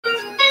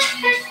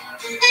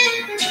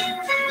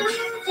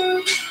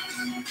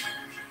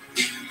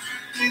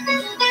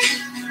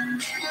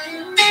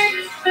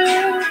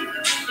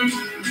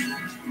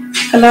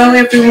Hello,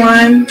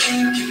 everyone.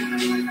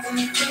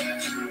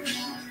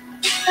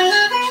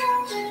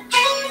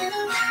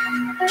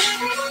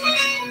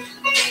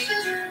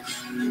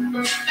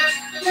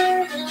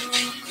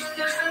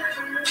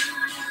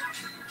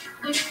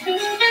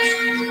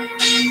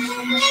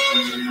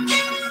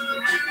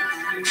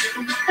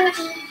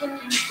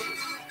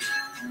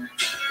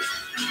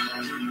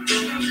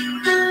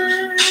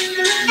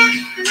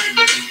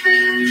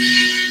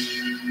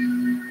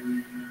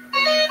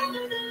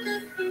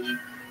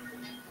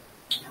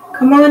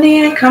 Come on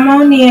in, come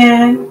on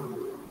in.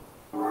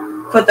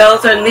 For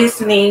those that are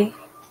listening,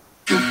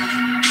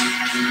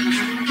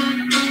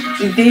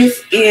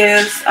 this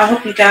is, I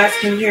hope you guys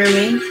can hear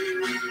me.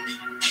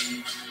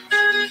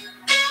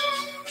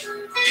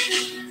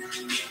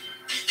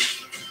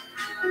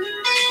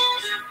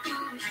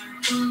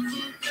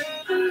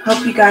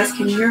 Hope you guys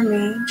can hear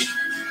me.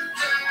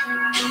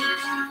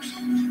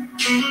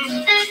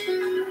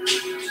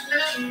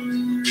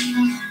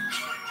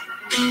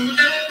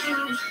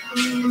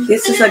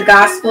 This is a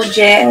gospel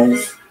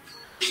jazz.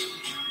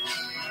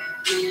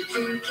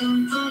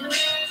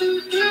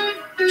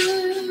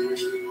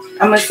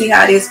 I'm going to see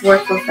how this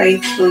works for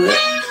Facebook.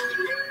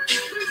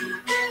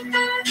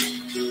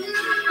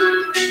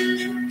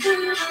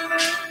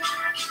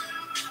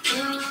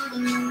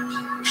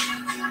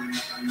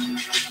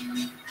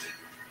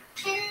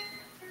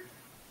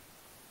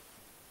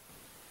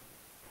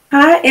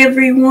 Hi,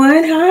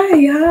 everyone.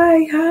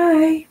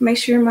 Hi. Make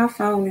sure my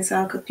phone is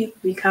on because people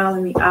be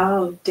calling me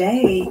all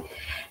day.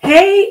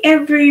 Hey,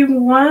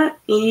 everyone.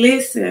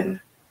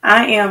 Listen,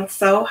 I am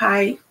so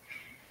hyped.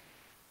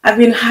 I've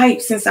been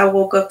hyped since I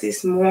woke up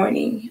this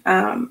morning.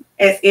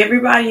 As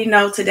everybody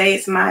knows, today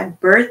is my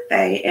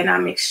birthday, and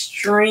I'm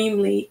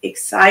extremely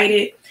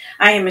excited.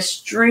 I am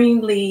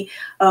extremely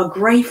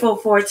grateful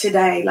for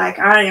today. Like,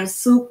 I am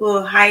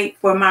super hyped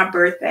for my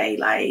birthday.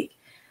 Like,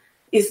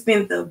 it's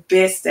been the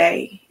best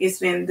day. It's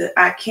been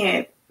I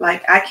can't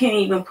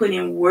even put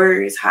in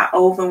words how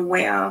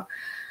overwhelmed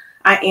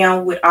I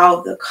am with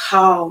all the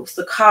calls.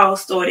 The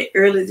calls started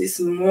early this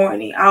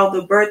morning. All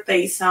the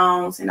birthday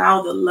songs and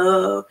all the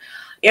love.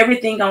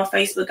 Everything on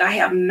Facebook, I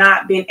have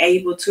not been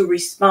able to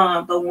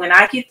respond. But when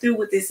I get through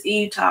with this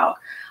Eve Talk,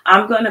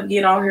 I'm going to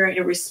get on here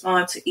and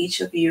respond to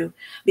each of you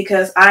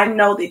because I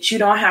know that you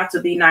don't have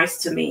to be nice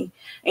to me.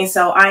 And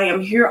so I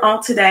am here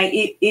on today.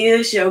 It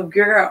is your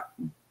girl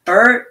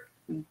birthday.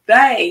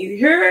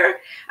 Here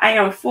I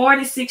am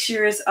 46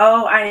 years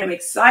old. I am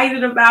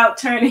excited about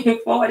turning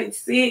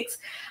 46.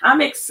 I'm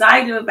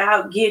excited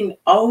about getting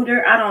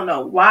older. I don't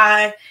know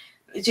why.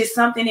 Just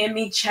something in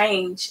me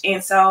changed.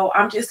 And so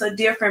I'm just a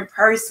different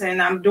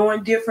person. I'm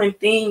doing different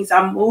things.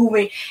 I'm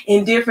moving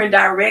in different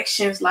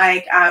directions.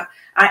 Like I've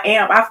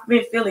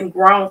been feeling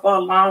grown for a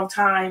long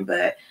time,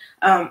 but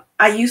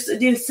I used to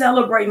didn't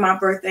celebrate my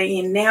birthday,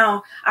 and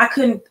now I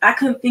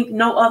couldn't think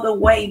no other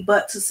way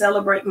but to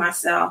celebrate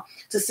myself,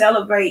 to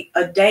celebrate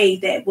a day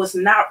that was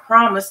not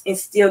promised and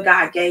still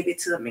God gave it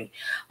to me.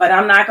 But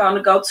I'm not going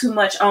to go too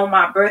much on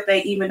my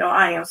birthday, even though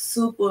I am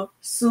super,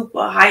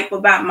 super hype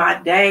about my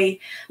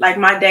day. Like,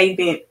 my day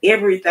been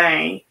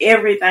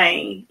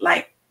everything,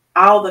 like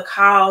all the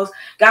calls.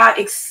 God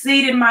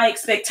exceeded my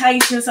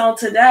expectations on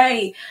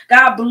today.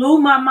 God blew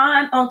my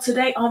mind on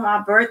today, on my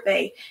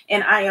birthday.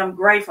 And I am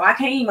grateful. I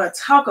can't even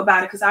talk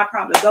about it because I'll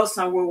probably go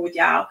somewhere with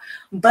y'all.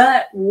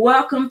 But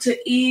welcome to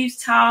Eve's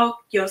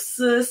Talk. Your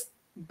sis'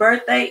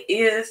 birthday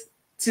is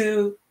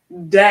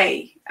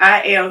today.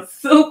 I am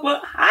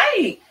super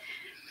hyped.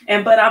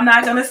 But I'm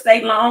not going to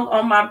stay long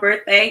on my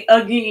birthday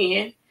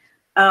again.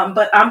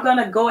 But I'm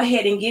going to go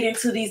ahead and get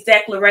into these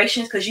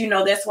declarations because,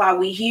 that's why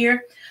we're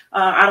here.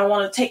 I don't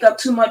want to take up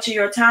too much of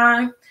your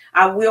time.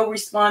 I will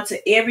respond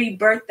to every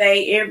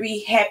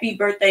happy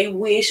birthday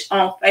wish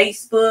on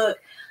Facebook.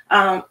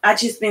 I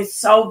just been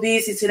so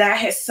busy today. I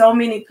had so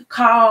many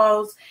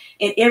calls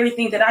and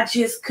everything that I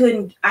just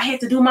couldn't. I had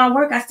to do my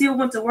work. I still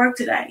went to work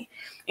today.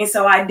 And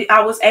so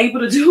I was able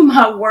to do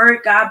my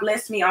work. God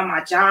bless me on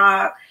my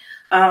job,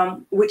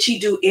 which he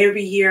do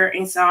every year.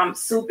 And so I'm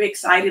super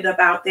excited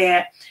about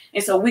that.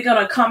 And so we're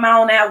going to come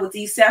on out with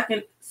these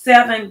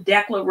seven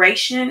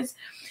declarations.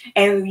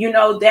 And,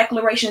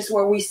 declarations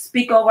where we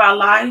speak over our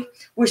life.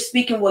 We're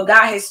speaking what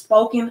God has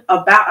spoken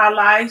about our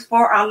lives,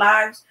 for our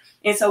lives.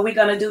 And so we're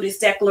going to do this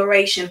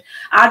declaration.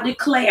 I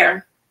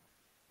declare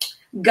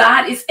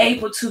God is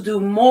able to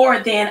do more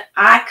than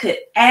I could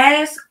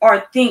ask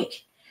or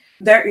think.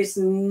 There is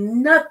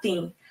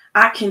nothing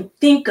I can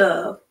think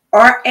of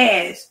or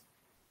ask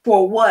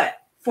for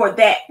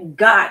that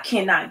God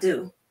cannot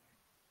do.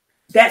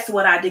 That's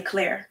what I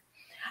declare.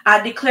 I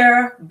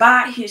declare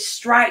by his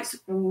stripes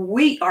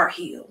we are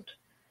healed.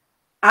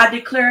 I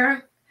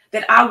declare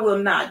that I will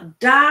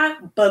not die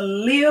but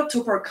live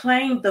to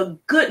proclaim the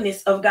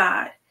goodness of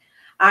God.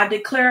 I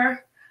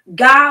declare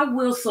God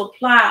will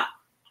supply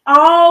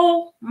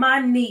all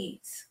my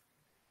needs,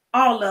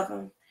 all of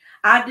them.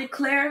 I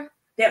declare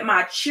that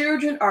my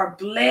children are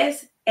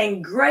blessed,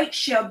 and great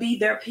shall be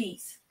their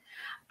peace.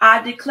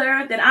 I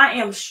declare that I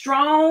am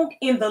strong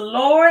in the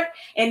Lord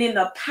and in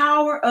the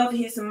power of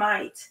his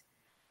might.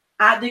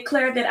 I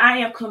declare that I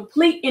am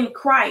complete in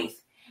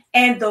Christ,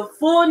 and the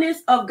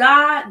fullness of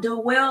God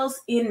dwells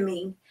in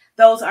me.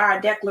 Those are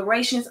our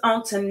declarations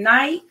on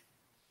tonight.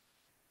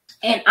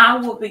 And I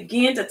will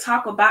begin to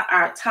talk about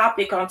our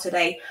topic on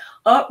today,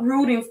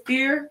 uprooting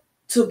fear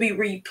to be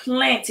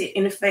replanted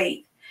in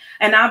faith.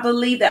 And I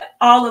believe that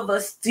all of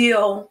us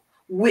deal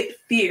with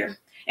fear.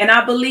 And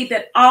I believe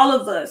that all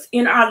of us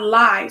in our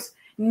lives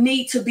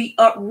need to be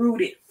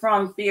uprooted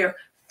from fear.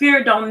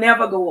 Fear don't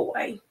never go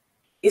away.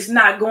 It's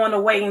not going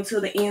away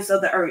until the ends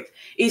of the earth.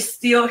 It's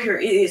still here.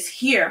 It is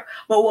here.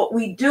 But what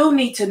we do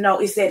need to know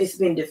is that it's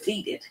been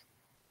defeated.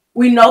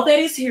 We know that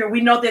it's here.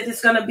 We know that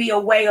it's going to be a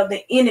way of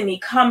the enemy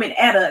coming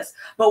at us.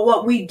 But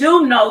what we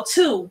do know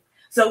too,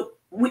 so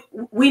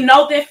we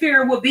know that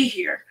fear will be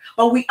here,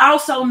 but we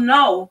also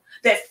know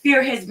that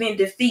fear has been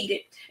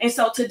defeated. And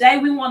so today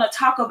we want to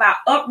talk about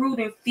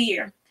uprooting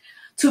fear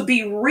to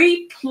be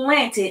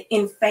replanted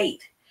in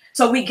faith.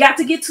 So we got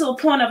to get to a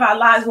point of our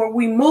lives where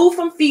we move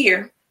from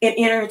fear and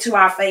enter into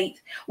our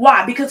faith.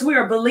 Why? Because we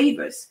are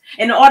believers.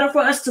 In order for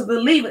us to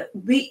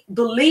be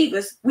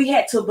believers, we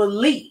had to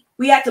believe.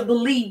 We had to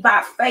believe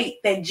by faith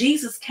that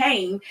Jesus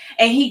came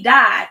and he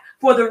died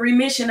for the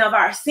remission of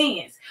our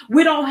sins.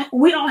 We don't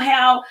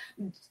have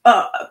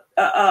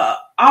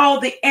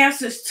all the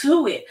answers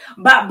to it,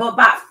 but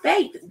by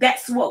faith,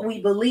 that's what we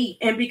believe.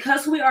 And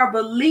because we are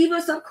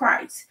believers of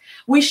Christ,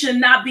 we should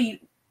not be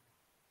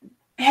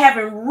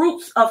having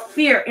roots of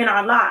fear in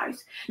our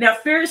lives. Now,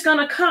 fear is going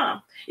to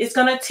come. It's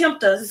going to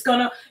tempt us. It's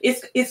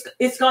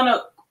going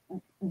to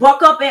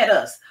buck up at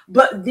us.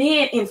 But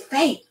then in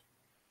faith,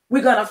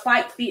 we're going to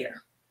fight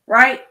fear,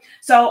 right?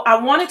 So I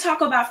want to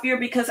talk about fear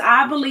because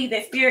I believe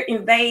that fear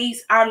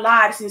invades our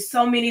lives in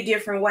so many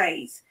different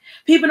ways.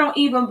 People don't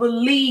even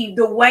believe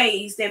the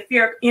ways that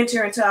fear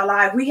enter into our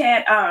life. We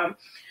had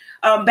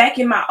back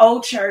in my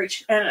old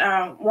church,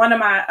 and one of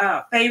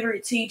my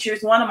favorite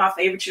teachers,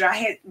 I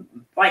had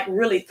like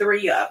really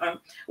three of them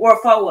or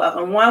four of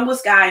them. One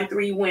was guy and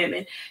three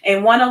women.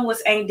 And one of them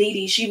was Aunt Dee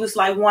Dee. She was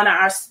like one of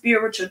our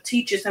spiritual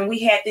teachers. And we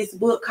had this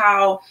book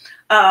called,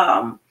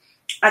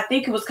 I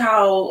think it was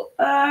called,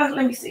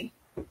 let me see.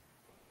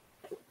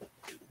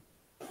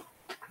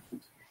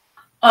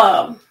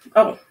 I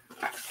have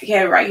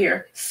it right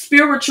here.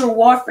 Spiritual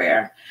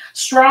Warfare.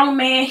 Strong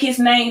Man, His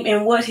Name,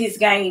 and What His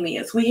Game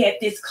Is. We had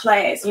this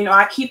class. You know,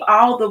 I keep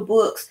all the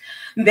books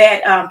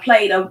that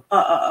played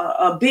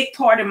a big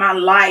part in my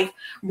life,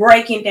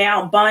 breaking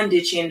down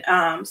bondage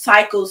and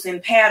cycles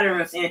and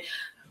patterns and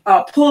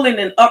pulling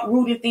and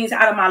uprooting things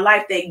out of my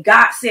life that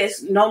God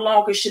says no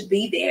longer should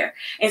be there.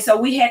 And so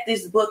we had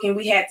this book and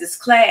we had this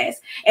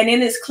class. And in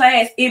this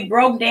class, it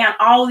broke down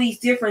all these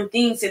different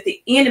things that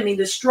the enemy,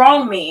 the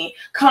strong man,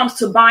 comes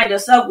to bind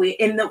us up with.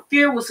 And the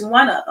fear was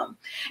one of them.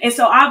 And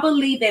so I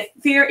believe that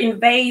fear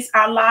invades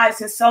our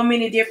lives in so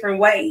many different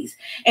ways.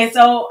 And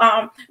so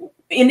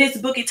in this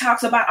book, it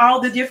talks about all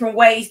the different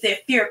ways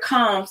that fear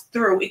comes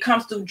through. It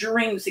comes through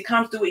dreams. It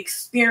comes through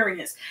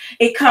experience.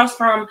 It comes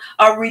from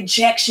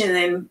rejection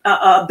and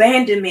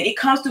abandonment. It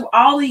comes through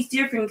all these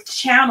different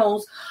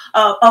channels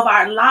of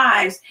our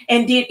lives,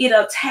 and then it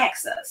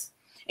attacks us.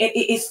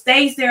 It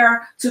stays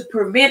there to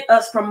prevent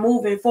us from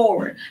moving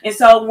forward. And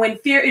so when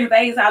fear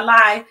invades our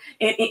life,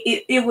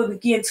 it will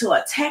begin to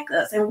attack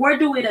us. And where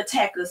do it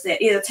attack us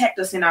at? It attacks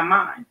us in our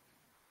mind.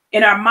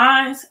 In our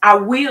minds,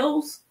 our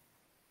wills,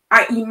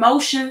 our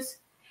emotions,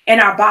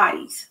 and our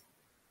bodies.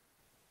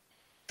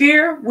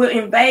 Fear will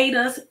invade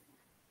us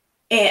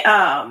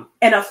and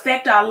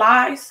affect our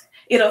lives.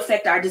 It'll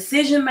affect our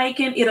decision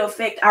making. It'll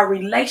affect our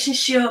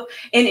relationship,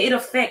 and it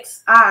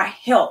affects our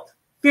health.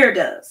 Fear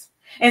does.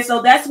 And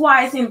so that's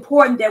why it's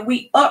important that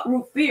we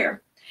uproot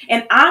fear.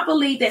 And I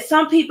believe that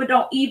some people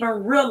don't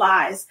even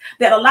realize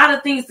that a lot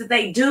of things that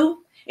they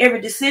do,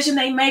 every decision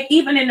they make,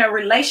 even in their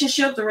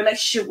relationship, the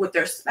relationship with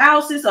their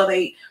spouses or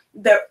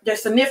their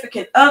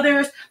significant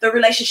others, the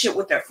relationship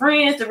with their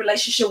friends, the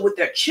relationship with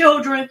their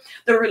children,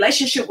 the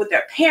relationship with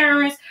their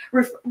parents,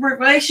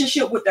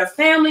 relationship with their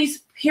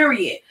families,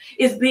 period,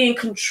 is being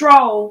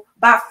controlled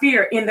by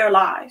fear in their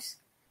lives.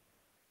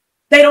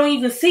 They don't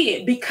even see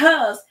it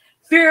because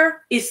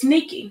fear is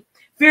sneaky.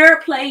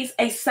 Fear plays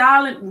a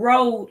silent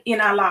role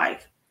in our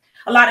life.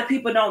 A lot of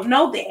people don't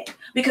know that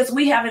because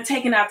we haven't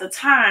taken out the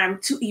time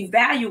to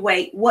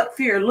evaluate what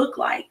fear look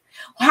like.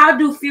 How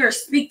do fear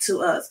speak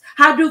to us?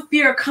 How do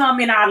fear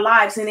come in our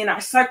lives and in our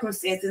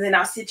circumstances, in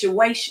our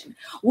situation?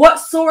 What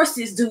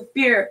sources do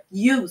fear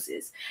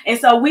uses? And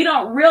so we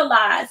don't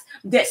realize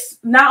that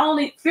not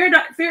only fear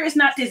is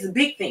not this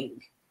big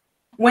thing.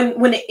 When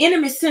the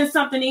enemy sends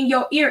something in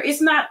your ear,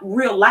 it's not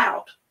real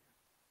loud.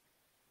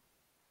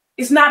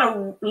 It's not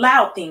a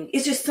loud thing.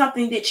 It's just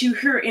something that you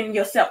hear in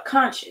your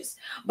subconscious.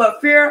 But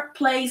fear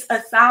plays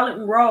a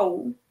silent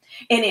role,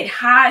 and it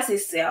hides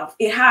itself.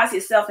 It hides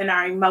itself in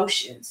our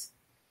emotions.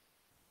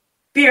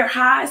 Fear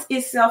hides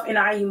itself in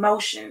our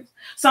emotions.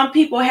 Some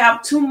people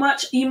have too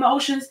much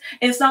emotions,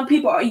 and some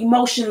people are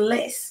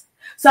emotionless.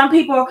 Some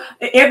people,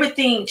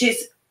 everything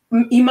just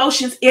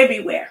emotions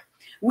everywhere.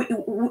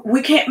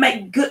 We can't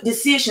make good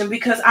decisions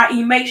because our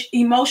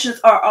emotions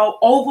are all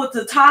over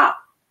the top,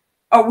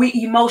 or we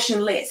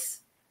emotionless.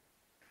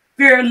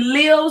 Fear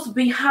lives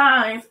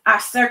behind our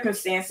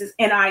circumstances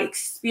and our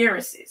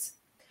experiences,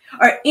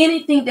 or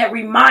anything that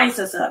reminds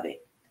us of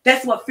it.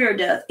 That's what fear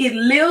does. It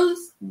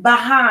lives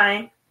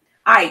behind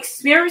our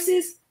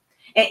experiences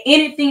and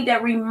anything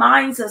that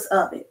reminds us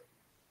of it.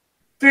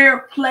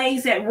 Fear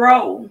plays that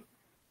role.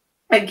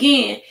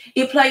 Again,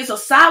 it plays a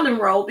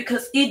silent role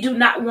because it do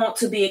not want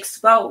to be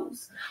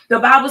exposed. The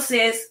Bible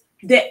says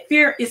that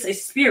fear is a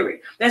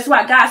spirit. That's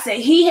why God said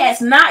he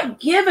has not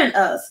given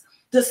us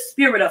the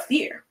spirit of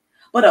fear,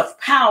 but of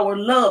power,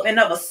 love, and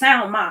of a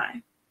sound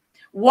mind.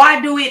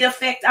 Why do it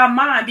affect our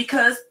mind?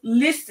 Because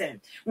listen,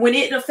 when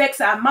it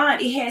affects our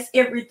mind, it has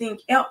everything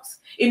else.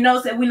 It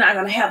knows that we're not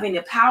going to have any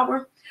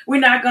power. We're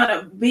not going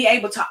to be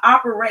able to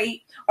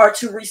operate or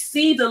to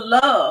receive the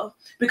love,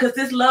 because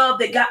this love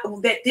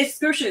that this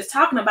scripture is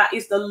talking about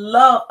is the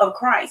love of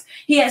Christ.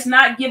 He has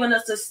not given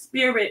us the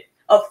spirit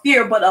of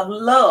fear, but of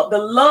love, the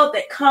love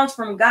that comes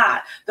from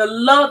God, the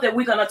love that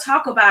we're going to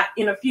talk about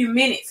in a few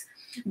minutes,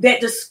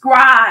 that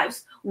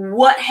describes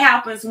what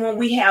happens when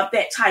we have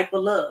that type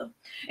of love.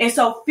 And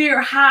so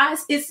fear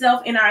hides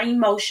itself in our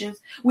emotions.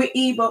 We're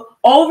either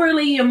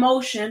overly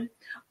emotion.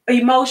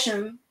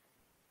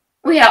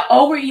 We have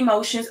over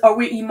emotions, or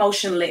we're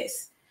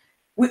emotionless.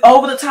 We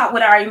over the top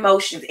with our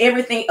emotions.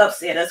 Everything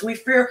upset us. We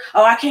fear,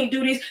 oh, I can't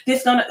do this.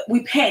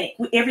 We panic.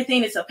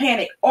 Everything is a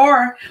panic.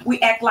 Or we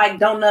act like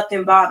don't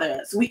nothing bother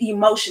us. We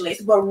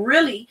emotionless. But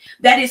really,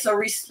 that is a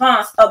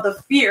response of the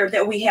fear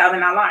that we have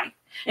in our life.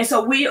 And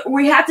so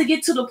we have to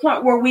get to the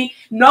point where we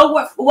know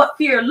what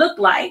fear look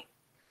like,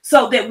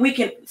 so that we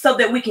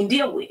can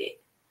deal with it.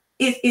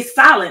 It's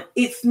silent.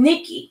 It's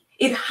sneaky.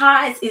 It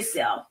hides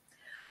itself.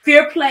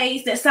 Fear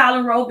plays that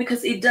silent role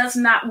because it does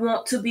not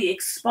want to be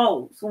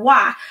exposed.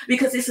 Why?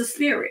 Because it's a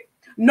spirit.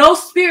 No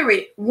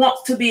spirit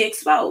wants to be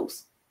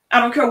exposed.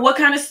 I don't care what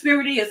kind of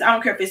spirit it is. I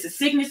don't care if it's a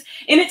sickness.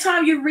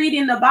 Anytime you read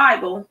in the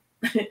Bible,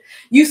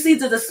 you see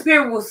that the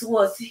spirit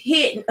was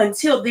hidden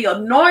until the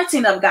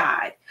anointing of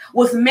God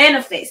was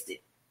manifested.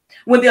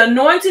 When the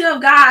anointing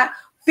of God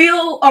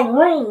fill a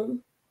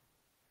room,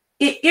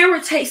 it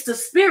irritates the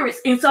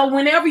spirits. And so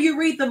whenever you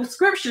read the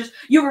scriptures,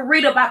 you will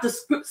read about the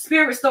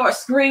spirit start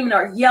screaming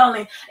or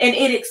yelling, and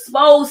it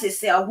exposes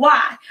itself.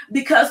 Why?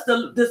 Because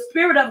the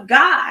spirit of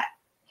God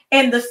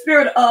and the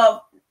spirit of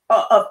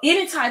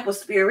any type of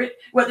spirit,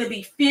 whether it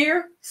be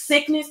fear,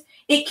 sickness,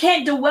 it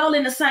can't dwell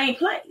in the same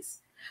place.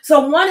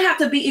 So one have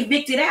to be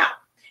evicted out.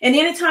 And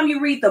anytime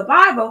you read the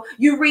Bible,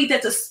 you read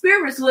that the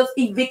spirits was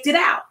evicted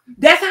out.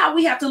 That's how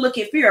we have to look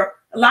at fear.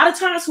 A lot of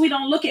times we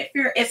don't look at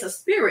fear as a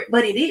spirit,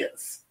 but it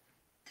is.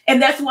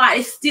 And that's why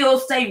it still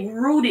stay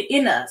rooted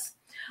in us.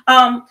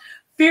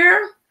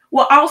 Fear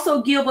will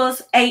also give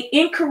us an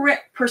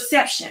incorrect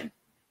perception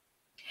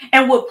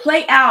and will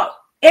play out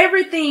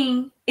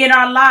everything in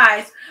our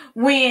lives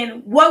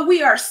when what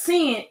we are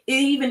seeing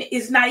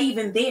is not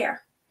even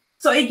there.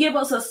 So it gives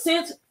us a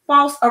sense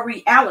false of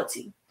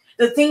reality.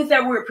 The things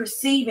that we're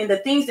perceiving, the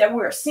things that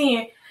we're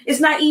seeing, it's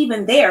not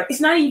even there.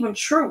 It's not even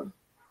true.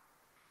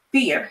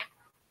 Fear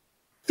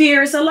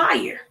is a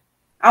liar.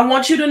 I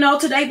want you to know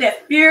today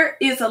that fear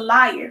is a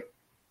liar.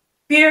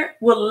 Fear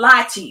will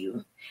lie to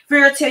you.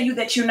 Fear will tell you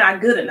that you're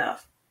not good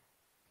enough.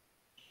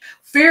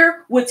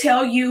 Fear will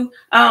tell you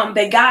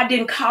that God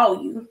didn't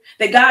call you,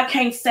 that God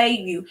can't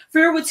save you.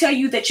 Fear will tell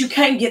you that you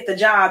can't get the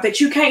job, that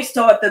you can't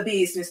start the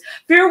business.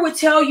 Fear will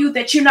tell you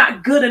that you're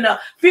not good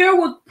enough. Fear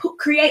will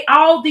create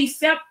all these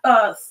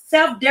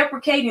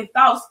self-deprecating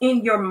thoughts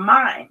in your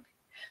mind.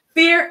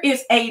 Fear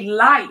is a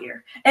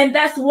liar, and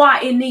that's why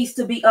it needs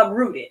to be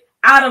uprooted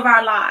out of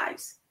our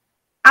lives,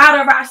 out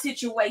of our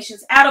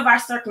situations, out of our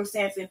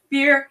circumstances.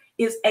 Fear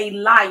is a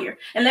liar.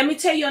 And let me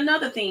tell you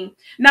another thing.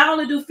 Not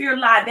only do fear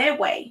lie that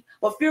way,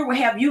 but fear will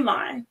have you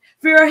lying.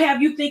 Fear will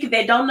have you thinking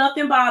that don't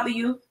nothing bother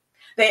you,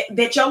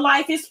 that your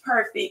life is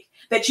perfect,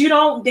 that you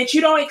don't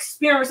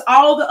experience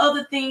all the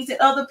other things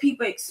that other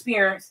people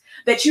experience,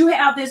 that you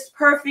have this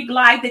perfect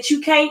life, that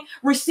you can't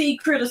receive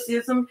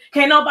criticism,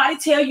 can't nobody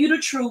tell you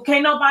the truth,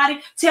 can't nobody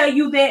tell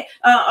you that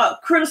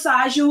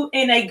criticize you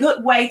in a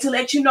good way to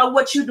let you know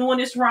what you're doing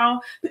is wrong.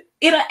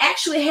 It'll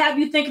actually have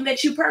you thinking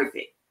that you're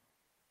perfect.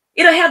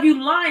 It'll have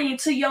you lying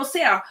to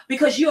yourself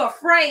because you're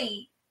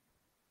afraid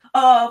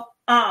of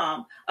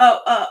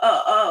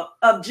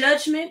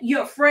judgment.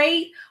 You're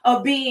afraid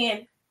of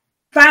being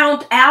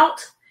found out.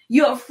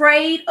 You're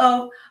afraid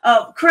of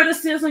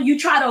criticism. You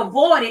try to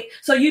avoid it.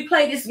 So you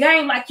play this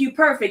game like you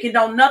perfect and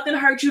don't nothing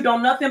hurt you,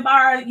 don't nothing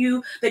bother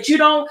you, that you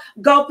don't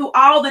go through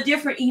all the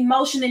different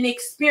emotion and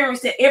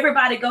experience that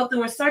everybody go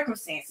through in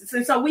circumstances.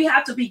 And so we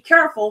have to be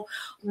careful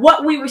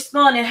what we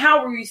respond and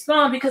how we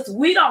respond, because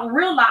we don't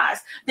realize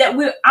that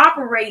we're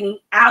operating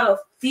out of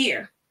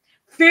fear.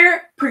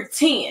 Fear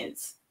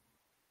pretends.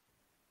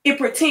 It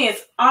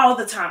pretends all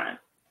the time.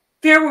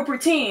 Fear will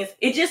pretend.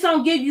 It just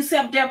don't give you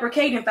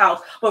self-deprecating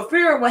thoughts, but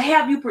fear will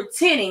have you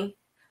pretending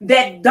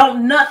that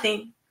don't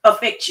nothing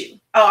affect you.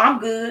 Oh, I'm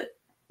good.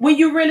 When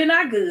you're really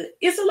not good.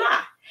 It's a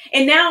lie.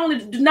 And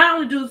not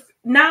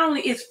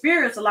only is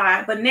fear is a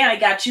lie, but now it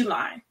got you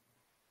lying.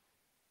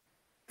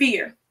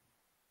 Fear.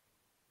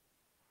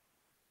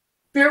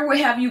 Fear will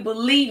have you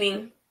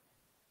believing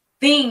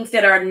things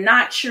that are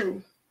not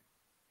true.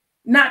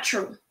 Not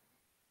true.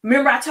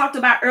 Remember I talked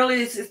about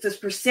earlier, this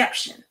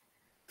perception.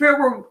 Fear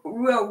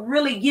will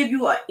really give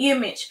you an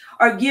image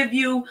or give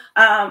you,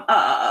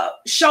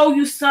 show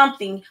you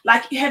something.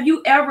 Like, have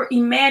you ever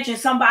imagined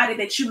somebody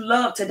that you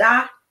love to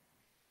die?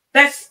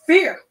 That's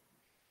fear.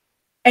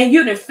 And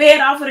you done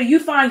fed off of it. You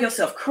find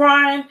yourself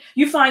crying.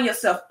 You find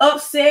yourself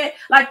upset.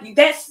 Like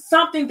that's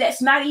something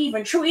that's not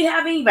even true. It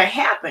haven't even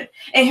happened.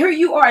 And here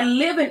you are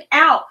living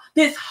out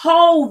this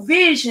whole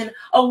vision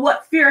of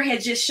what fear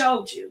had just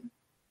showed you.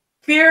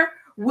 Fear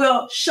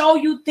will show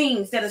you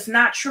things that is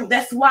not true.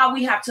 That's why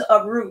we have to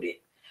uproot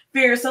it.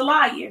 Fear is a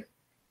liar.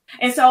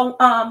 And so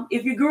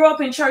if you grew up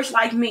in church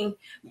like me,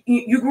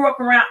 you grew up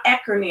around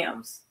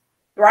acronyms,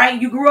 right?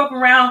 You grew up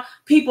around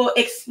people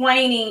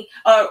explaining,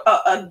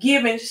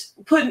 giving,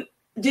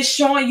 just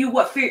showing you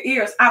what fear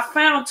is. I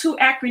found 2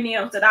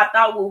 acronyms that I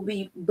thought will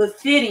be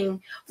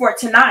befitting for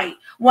tonight.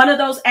 One of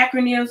those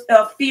acronyms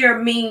of fear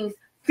means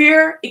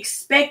fear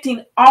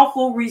expecting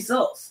awful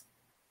results.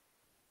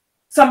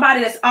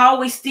 Somebody that's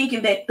always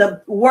thinking that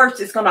the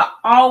worst is going to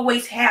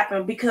always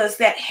happen because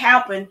that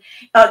happened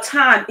a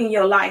time in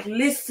your life.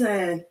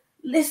 Listen,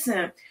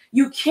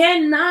 you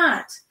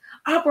cannot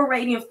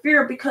operate in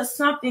fear because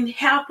something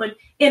happened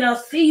in a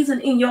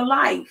season in your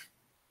life.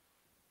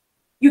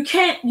 You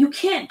can't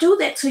do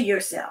that to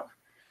yourself.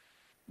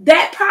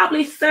 That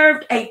probably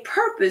served a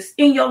purpose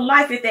in your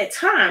life at that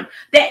time.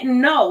 That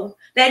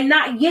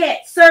not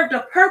yet served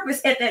a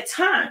purpose at that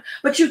time.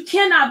 But you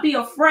cannot be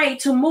afraid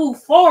to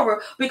move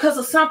forward because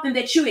of something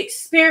that you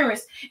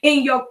experienced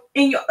in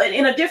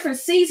a different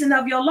season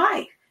of your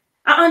life.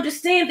 I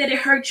understand that it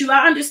hurt you.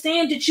 I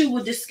understand that you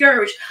were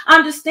discouraged. I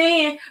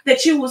understand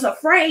that you was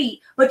afraid,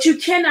 but you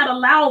cannot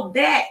allow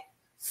that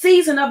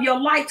season of your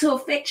life to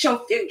affect your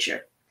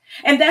future.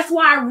 And that's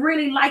why I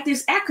really like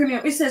this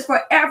acronym. It says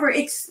forever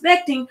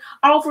expecting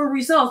awful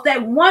results.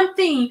 That one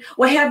thing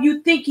will have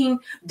you thinking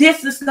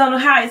this is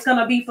how it's going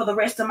to be for the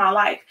rest of my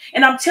life.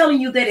 And I'm telling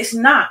you that it's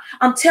not.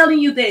 I'm telling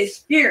you that it's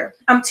fear.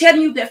 I'm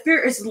telling you that fear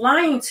is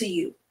lying to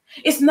you.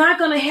 It's not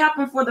going to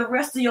happen for the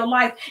rest of your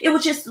life. It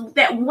was just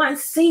that one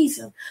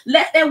season.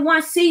 Let that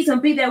one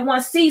season be that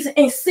one season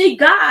and see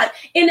God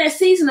in that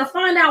season to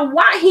find out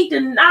why he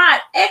denied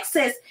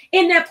access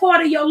in that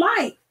part of your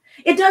life.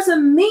 It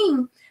doesn't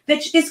mean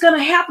that it's going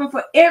to happen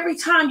for every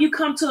time you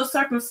come to a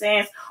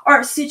circumstance or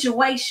a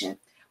situation.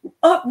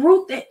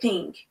 Uproot that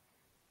thing.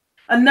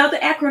 Another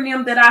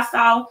acronym that I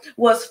saw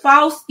was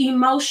false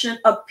emotion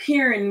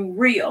appearing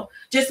real.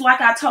 Just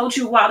like I told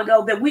you a while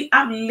ago that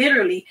I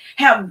literally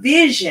have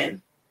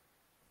vision.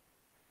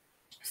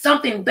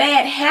 Something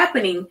bad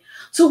happening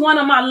to one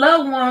of my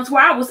loved ones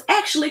where I was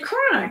actually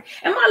crying.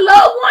 And my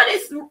loved one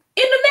is in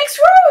the next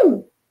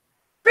room.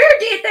 Fear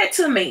did that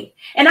to me.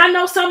 And I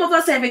know some of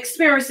us have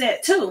experienced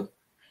that too.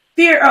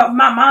 Fear of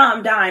my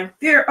mom dying,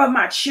 fear of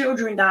my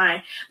children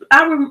dying.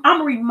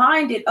 I'm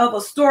reminded of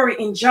a story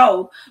in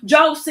Job.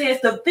 Job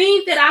says, the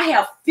thing that I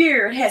have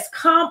feared has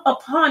come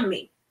upon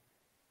me.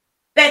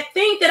 That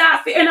thing that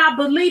I fear, and I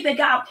believe that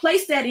God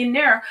placed that in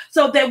there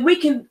so that we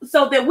can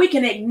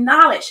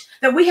acknowledge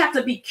that we have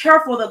to be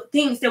careful of the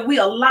things that we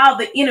allow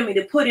the enemy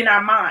to put in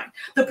our mind,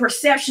 the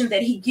perception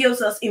that he gives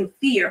us in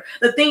fear,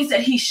 the things that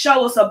he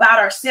shows us about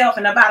ourselves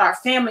and about our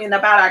family and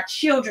about our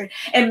children,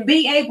 and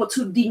be able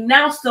to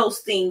denounce those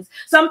things.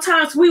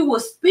 Sometimes we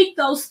will speak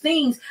those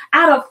things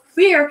out of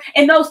fear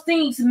and those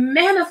things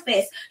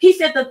manifest. He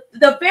said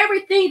the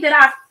very thing that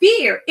I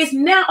fear is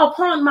now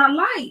upon my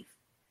life.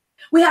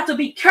 We have to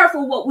be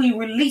careful what we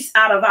release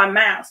out of our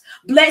mouths.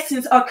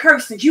 Blessings or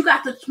curses. You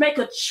got to make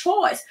a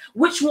choice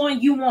which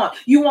one you want.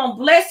 You want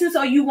blessings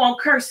or you want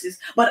curses.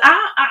 But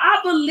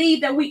I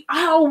believe that we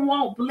all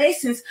want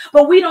blessings,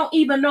 but we don't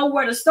even know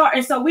where to start.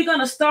 And so we're going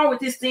to start with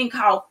this thing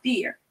called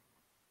fear.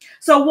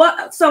 So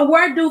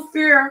where do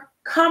fear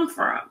come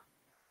from?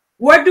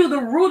 Where do the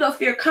root of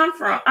fear come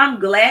from? I'm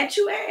glad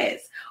you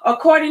asked.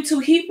 According to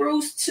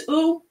Hebrews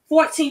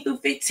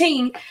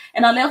 2:14-15,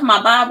 and I left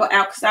my Bible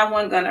out because I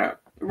wasn't going to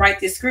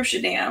write this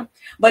scripture down,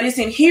 but it's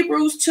in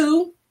Hebrews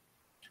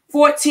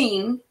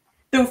 2:14-15,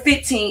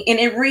 and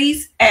it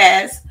reads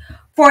as,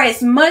 for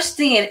as much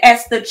then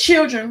as the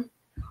children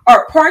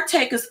are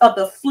partakers of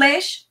the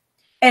flesh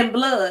and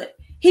blood,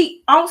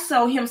 he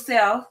also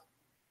himself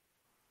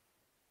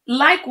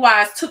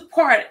likewise took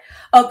part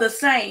of the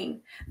same,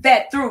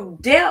 that through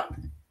death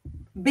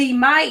he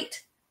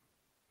might,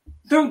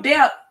 the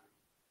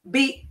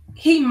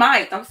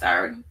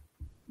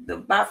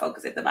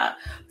bifocus at the bottom,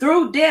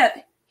 through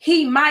death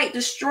he might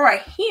destroy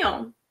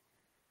him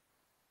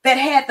that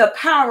had the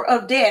power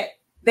of death,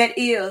 that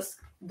is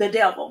the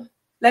devil.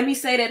 Let me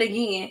say that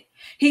again.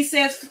 He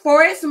says,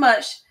 for as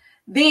much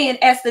then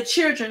as the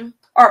children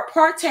are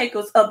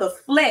partakers of the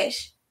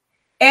flesh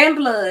and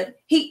blood,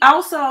 he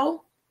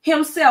also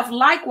himself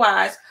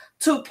likewise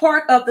took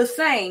part of the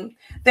same,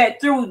 that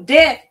through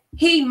death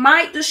he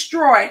might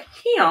destroy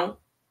him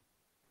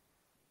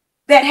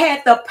that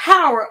had the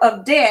power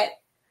of death,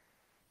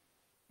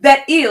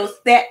 that is,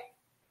 that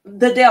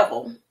the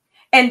devil,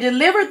 and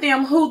deliver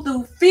them who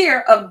through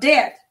fear of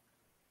death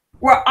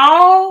were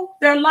all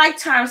their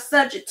lifetime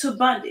subject to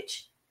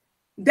bondage.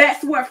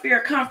 That's where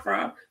fear comes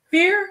from.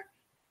 Fear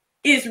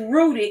is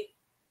rooted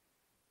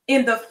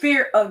in the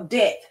fear of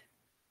death.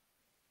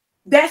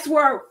 That's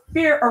where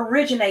fear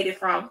originated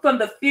from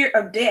the fear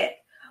of death.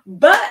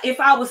 But if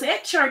I was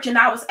at church and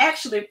I was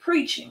actually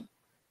preaching,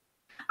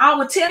 I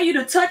would tell you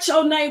to touch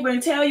your neighbor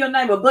and tell your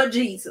neighbor, but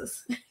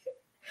Jesus.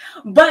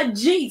 But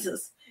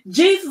Jesus.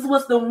 Jesus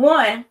was the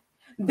one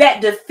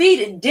that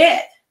defeated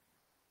death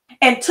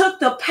and took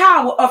the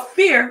power of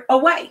fear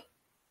away.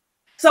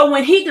 So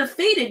when he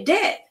defeated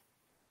death,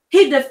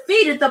 he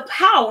defeated the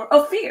power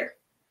of fear.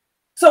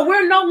 So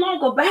we're no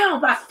longer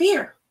bound by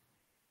fear.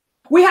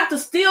 We have to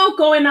still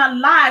go in our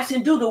lives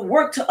and do the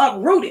work to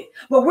uproot it,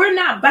 but we're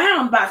not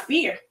bound by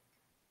fear.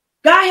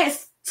 God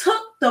has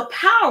took the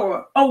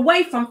power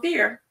away from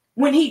fear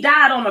when he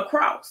died on the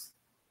cross.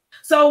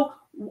 So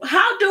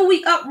how do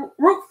we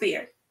uproot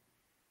fear?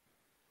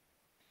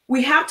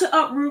 We have to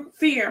uproot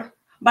fear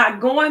by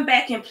going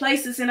back in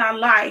places in our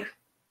life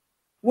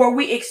where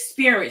we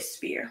experience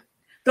fear.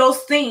 Those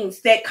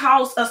things that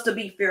cause us to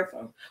be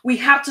fearful. We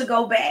have to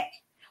go back.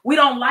 We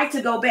don't like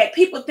to go back.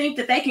 People think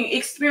that they can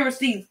experience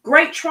these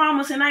great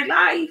traumas in their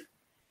life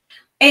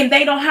and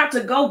they don't have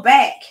to go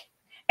back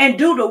and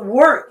do the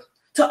work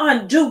to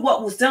undo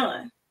what was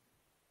done.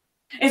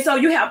 And so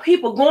you have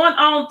people going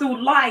on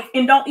through life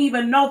and don't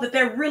even know that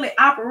they're really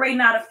operating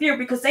out of fear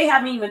because they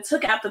haven't even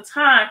took out the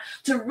time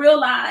to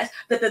realize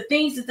that the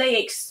things that they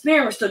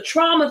experienced, the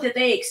trauma that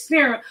they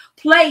experienced,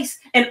 place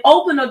and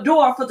open a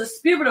door for the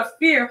spirit of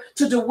fear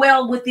to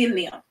dwell within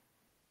them.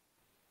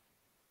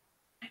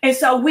 And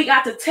so we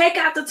got to take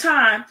out the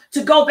time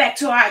to go back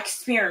to our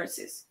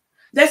experiences.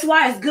 That's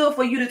why it's good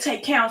for you to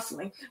take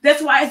counseling.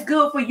 That's why it's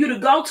good for you to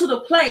go to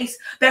the place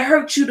that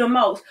hurt you the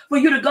most, for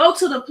you to go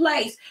to the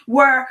place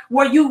where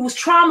you was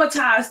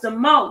traumatized the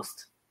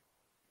most.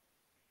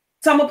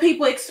 Some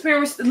people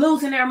experienced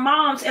losing their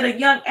moms at a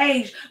young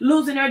age,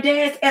 losing their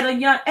dads at a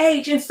young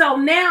age. And so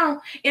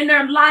now in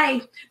their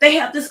life, they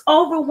have this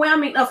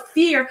overwhelming of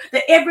fear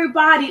that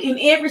everybody in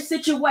every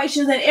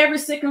situation and every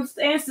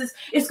circumstances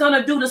is going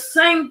to do the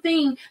same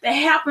thing that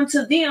happened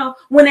to them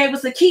when they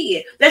was a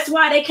kid. That's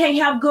why they can't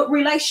have good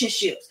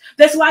relationships.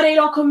 That's why they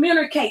don't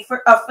communicate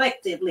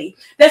effectively.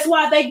 That's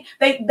why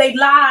they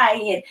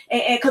lie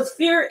and because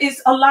fear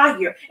is a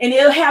liar and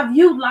it'll have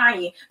you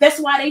lying. That's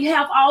why they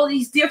have all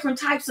these different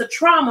types of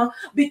trauma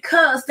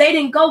because they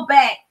didn't go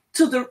back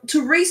to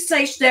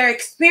research their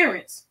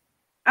experience.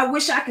 I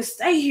wish I could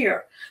stay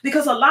here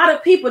because a lot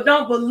of people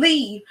don't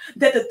believe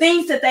that the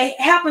things that they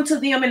happened to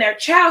them in their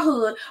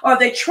childhood or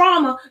their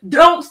trauma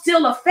don't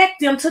still affect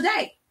them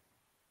today.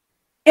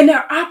 And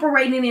they're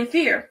operating in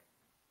fear.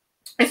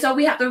 And so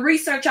we have to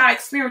research our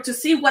experience to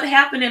see what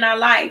happened in our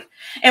life.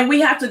 And we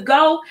have to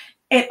go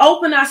and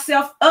open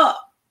ourselves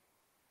up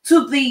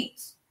to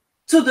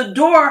the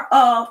door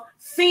of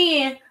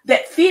seeing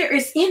that fear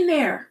is in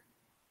there.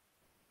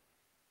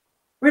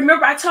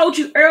 Remember, I told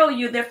you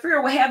earlier that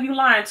fear will have you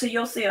lying to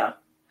yourself.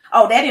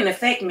 Oh, that didn't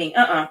affect me.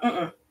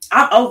 I'm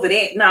over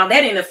that. No,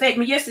 that didn't affect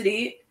me. Yes, it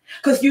did.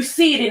 Because you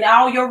see it in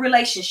all your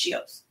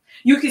relationships.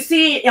 You can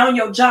see it on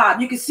your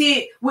job. You can see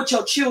it with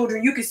your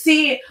children. You can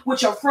see it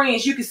with your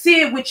friends. You can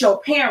see it with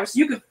your parents.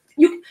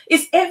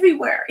 It's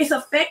everywhere. It's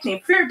affecting.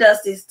 Fear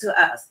does this to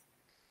us.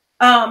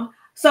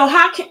 So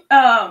how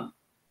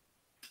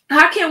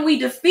can we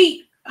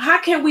defeat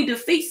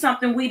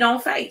something we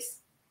don't face?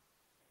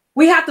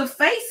 We have to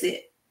face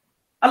it.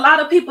 A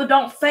lot of people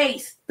don't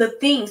face the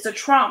things, the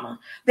trauma,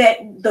 that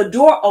the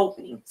door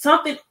opening,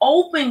 something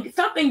opened,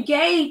 something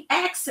gave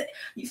access,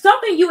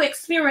 something you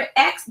experienced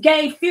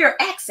gave fear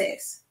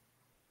access.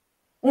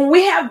 When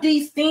we have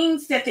these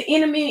things that the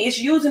enemy is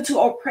using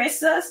to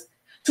oppress us,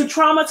 to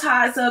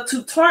traumatize us,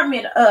 to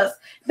torment us,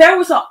 there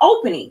was an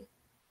opening.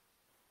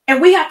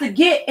 And we have to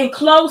get and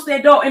close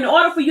that door. In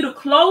order for you to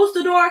close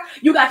the door,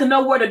 you got to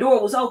know where the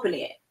door was open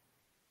at.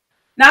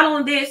 Not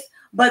only this,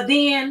 but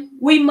then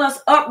we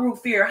must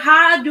uproot fear.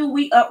 How do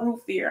we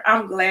uproot fear?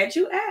 I'm glad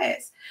you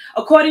asked.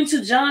 According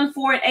to John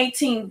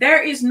 4:18,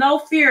 there is no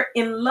fear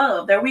in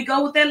love. There we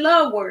go with that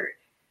love word.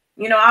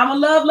 You know, I'm a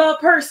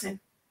love person.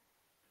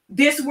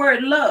 This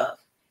word love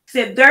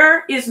said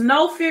there is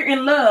no fear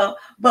in love,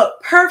 but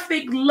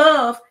perfect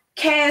love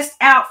casts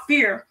out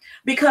fear,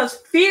 because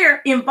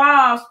fear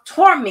involves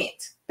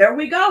torment. There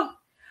we go.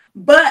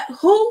 But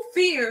who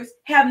fears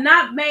have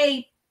not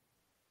made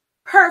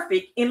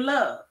perfect in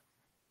love.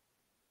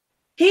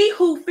 He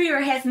who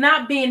fears has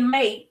not been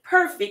made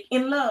perfect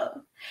in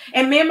love.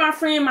 And me and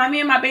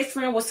my best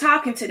friend was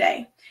talking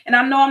today. And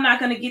I know I'm not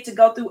going to get to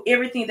go through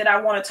everything that I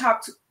want to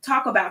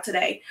talk about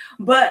today,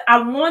 but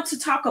I want to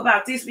talk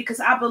about this because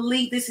I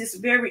believe this is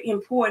very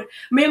important.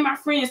 Me and my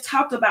friends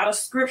talked about a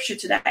scripture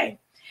today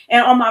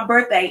and on my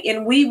birthday,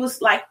 and we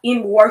was like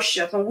in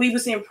worship and we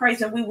was in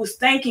praise and we was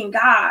thanking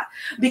God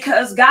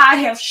because God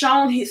have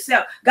shown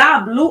himself.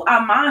 God blew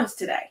our minds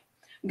today.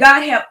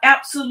 God have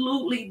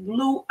absolutely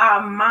blew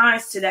our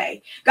minds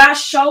today. God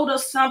showed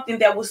us something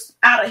that was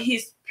out of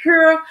his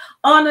pure,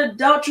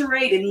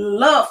 unadulterated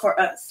love for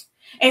us.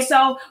 And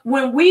so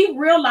when we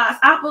realize,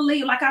 I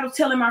believe, like I was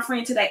telling my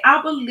friend today,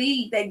 I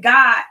believe that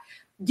God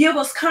give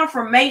us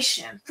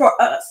confirmation for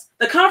us.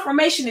 The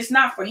confirmation is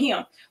not for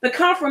him. The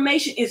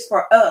confirmation is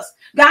for us.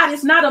 God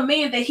is not a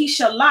man that he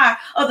shall lie,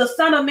 or the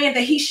son of man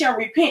that he shall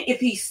repent. If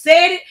he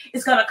said it,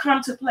 it's going to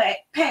come to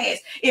pass.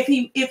 If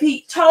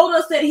he told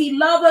us that he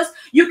loved us,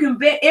 you can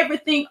bet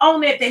everything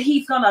on it that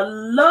he's going to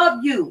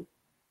love you.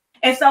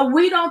 And so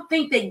we don't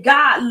think that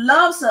God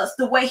loves us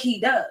the way he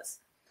does.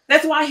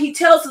 That's why he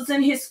tells us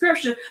in his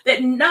scripture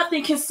that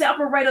nothing can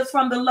separate us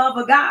from the love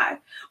of God.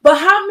 But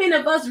how many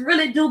of us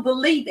really do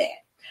believe that?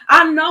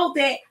 I know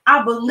that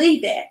I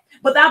believe that,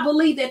 but I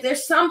believe that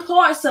there's some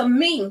parts of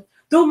me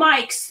through my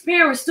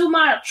experience, through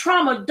my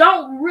trauma,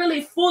 don't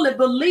really fully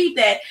believe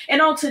that.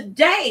 And on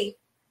today,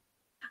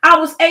 I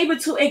was able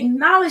to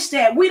acknowledge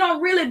that we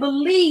don't really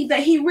believe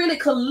that he really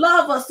could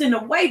love us in the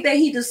way that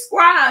he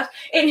describes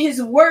in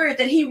his word,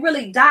 that he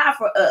really died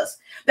for us,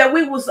 that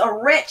we was a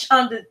wretch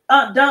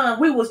undone.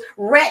 We was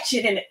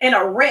wretched and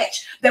a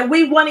wretch, that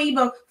we weren't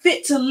even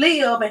fit to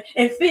live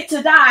and fit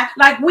to die.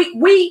 Like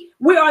we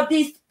are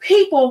these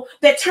people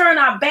that turn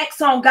our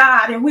backs on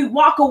God and we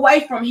walk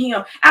away from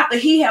him after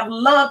he have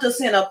loved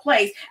us in a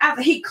place,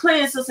 after he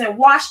cleansed us and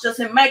washed us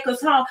and make us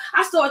home.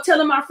 I started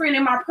telling my friend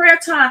in my prayer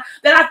time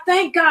that I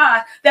thank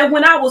God that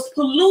when I was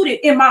polluted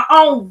in my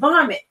own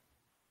vomit,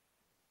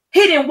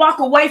 he didn't walk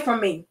away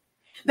from me.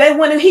 That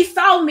when he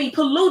saw me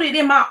polluted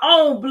in my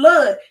own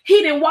blood,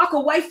 he didn't walk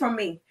away from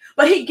me.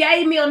 But he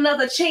gave me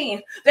another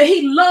chance, that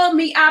he loved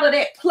me out of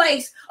that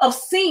place of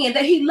sin,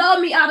 that he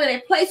loved me out of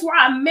that place where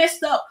I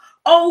messed up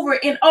over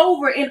and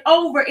over and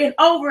over and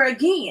over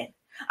again.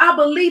 I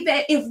believe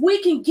that if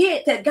we can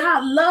get that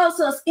God loves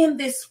us in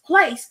this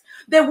place,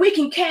 then we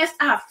can cast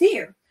our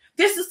fear.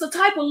 This is the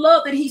type of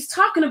love that he's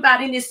talking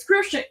about in this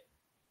scripture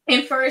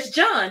in 1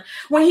 John,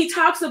 when he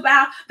talks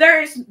about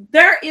there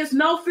is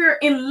no fear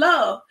in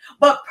love,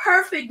 but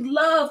perfect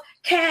love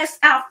casts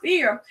out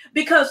fear,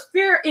 because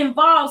fear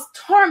involves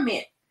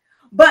torment.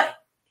 But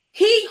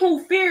he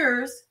who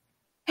fears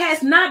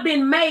has not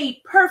been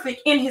made perfect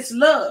in his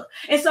love.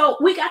 And so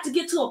we got to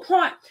get to a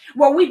point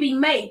where we be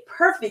made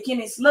perfect in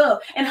his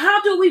love. And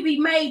how do we be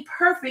made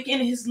perfect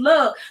in his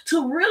love?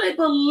 To really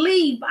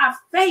believe by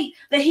faith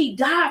that he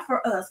died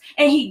for us.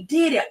 And he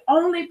did it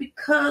only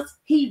because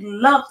he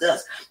loved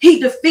us. He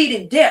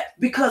defeated death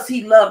because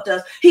he loved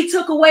us. He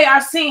took away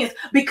our sins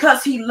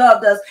because he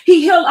loved us.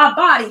 He healed our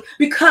body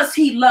because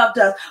he loved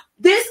us.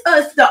 This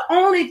is the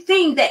only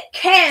thing that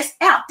casts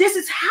out. This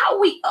is how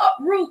we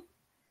uproot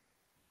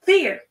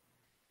fear,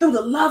 through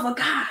the love of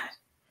God.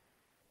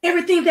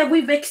 Everything that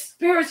we've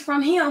experienced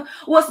from him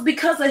was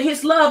because of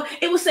his love.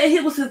 It was said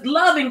it was his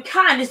love and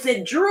kindness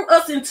that drew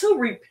us into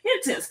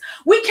repentance.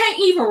 We can't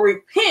even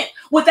repent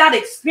without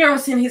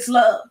experiencing his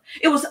love.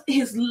 It was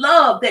his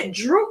love that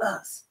drew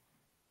us.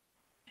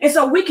 And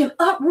so we can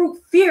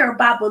uproot fear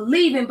by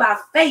believing by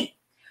faith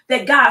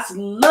that God's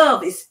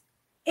love is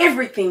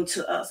everything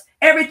to us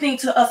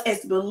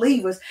as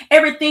believers,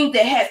 everything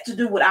that has to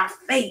do with our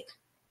faith.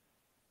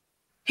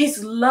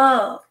 His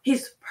love,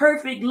 his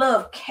perfect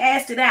love,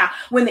 cast it out.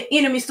 When the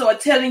enemy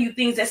started telling you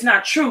things that's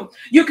not true,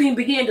 you can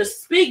begin to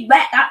speak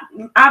back.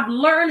 I've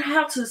learned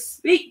how to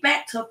speak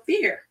back to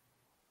fear.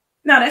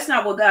 Now, that's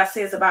not what God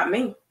says about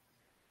me.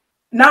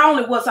 Not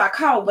only was I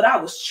called, but I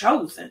was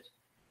chosen.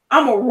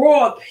 I'm a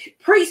royal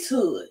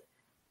priesthood.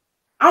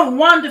 I'm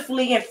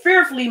wonderfully and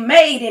fearfully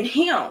made in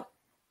him.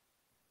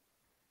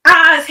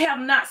 Eyes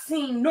have not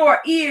seen, nor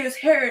ears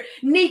heard,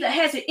 neither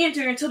has it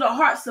entered into the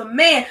hearts of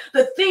man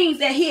the things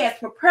that he has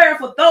prepared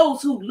for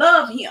those who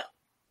love him.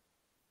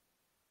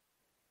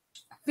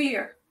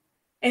 Fear.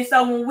 And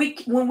so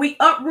when we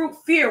uproot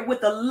fear with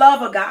the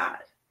love of God,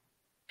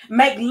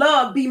 make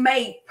love be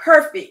made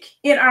perfect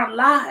in our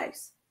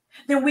lives,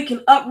 then we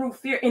can uproot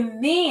fear,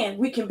 and then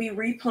we can be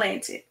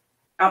replanted.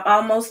 I'm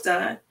almost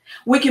done.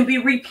 We can be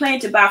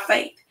replanted by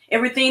faith.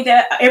 Everything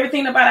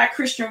about our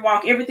Christian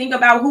walk, everything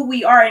about who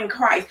we are in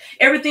Christ,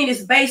 everything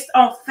is based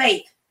on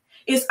faith.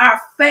 It's our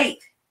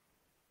faith.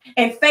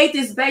 And faith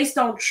is based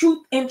on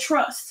truth and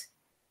trust.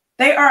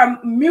 They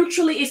are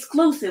mutually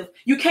exclusive.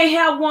 You can't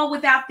have one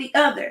without the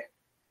other.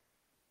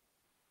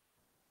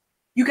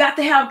 You got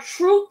to have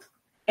truth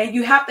and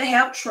you have to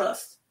have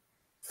trust.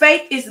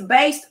 Faith is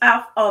based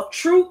off of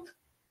truth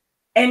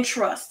and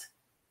trust.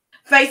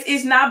 Faith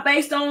is not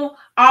based on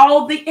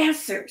all the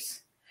answers.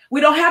 We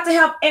don't have to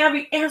have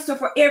every answer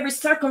for every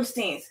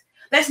circumstance.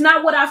 That's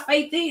not what our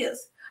faith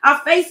is. Our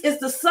faith is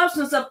the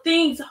substance of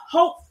things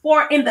hoped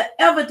for and the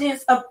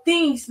evidence of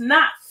things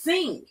not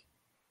seen.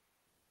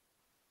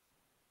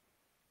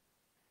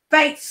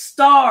 Faith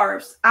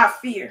starves our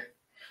fear.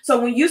 So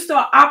when you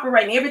start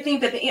operating everything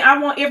that I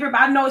want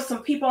everybody, I know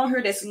some people on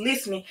here that's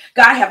listening.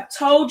 God have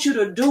told you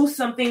to do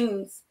some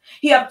things.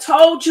 He have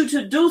told you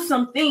to do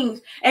some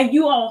things, and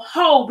you on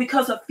hold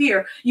because of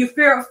fear. You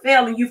fear of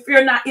failing. You fear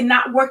it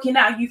not working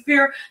out. You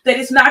fear that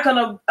it's not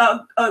going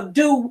to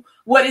do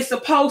what it's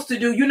supposed to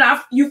do.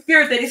 You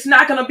fear that it's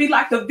not going to be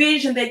like the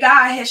vision that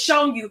God has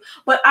shown you.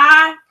 But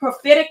I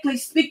prophetically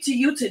speak to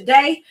you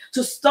today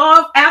to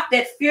starve out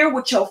that fear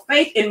with your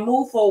faith and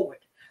move forward.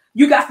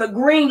 You got the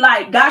green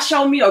light. God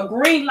showed me a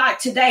green light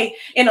today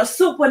in a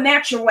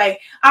supernatural way.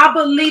 I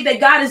believe that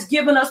God has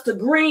given us the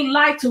green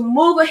light to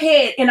move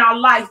ahead in our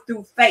life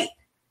through faith.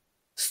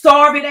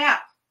 Starve it out.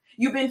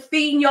 You've been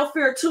feeding your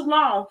fear too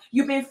long.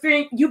 You've been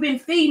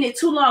feeding it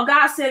too long.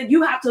 God said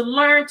you have to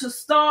learn to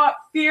starve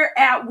fear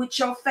out with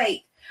your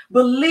faith.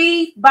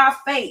 Believe by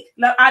faith.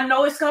 Now, I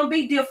know it's going to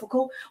be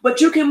difficult,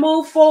 but you can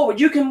move forward.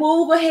 You can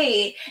move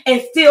ahead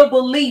and still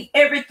believe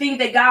everything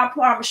that God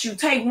promised you.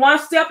 Take one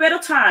step at a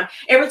time.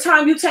 Every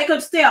time you take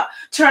a step,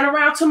 turn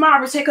around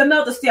tomorrow, take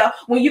another step.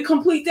 When you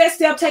complete that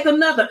step, take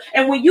another.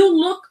 And when you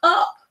look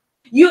up,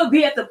 you'll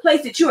be at the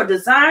place that you are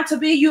designed to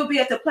be. You'll be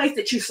at the place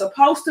that you're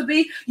supposed to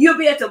be. You'll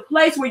be at the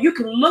place where you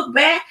can look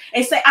back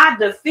and say, I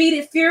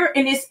defeated fear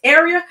in this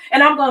area,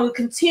 and I'm going to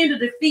continue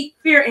to defeat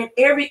fear in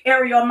every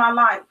area of my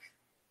life.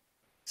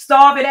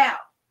 Starve it out.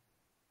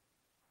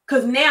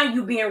 Because now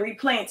you're being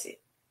replanted.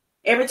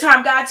 Every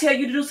time God tells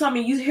you to do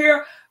something, you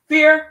hear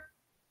fear,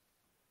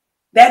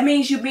 that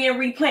means you're being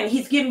replanted.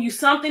 He's giving you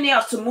something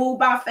else to move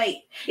by faith.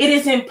 It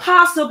is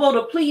impossible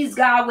to please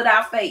God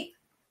without faith.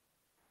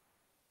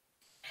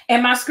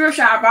 And my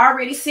scripture, I've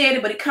already said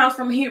it, but it comes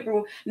from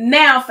Hebrew,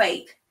 now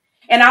faith.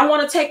 And I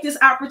want to take this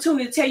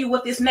opportunity to tell you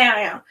what this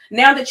now is.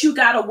 Now that you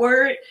got a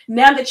word,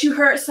 now that you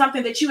heard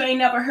something that you ain't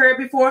never heard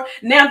before,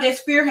 now that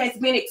fear has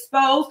been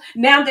exposed,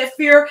 now that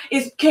fear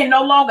can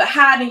no longer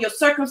hide in your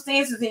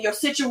circumstances, in your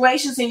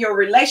situations, in your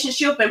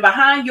relationship, and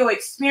behind your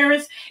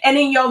experience and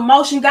in your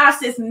emotion, God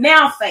says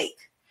now faith.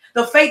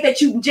 The faith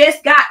that you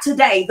just got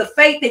today, the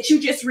faith that you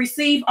just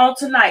received on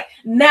tonight,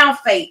 now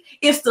faith.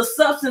 It's the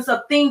substance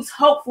of things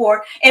hoped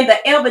for and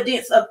the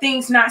evidence of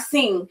things not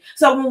seen.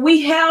 So when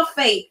we have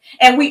faith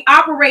and we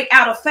operate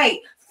out of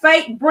faith,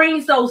 faith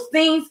brings those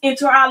things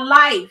into our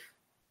life.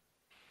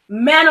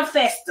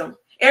 Manifest them.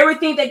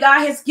 Everything that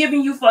God has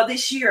given you for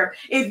this year.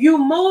 If you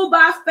move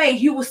by faith,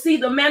 you will see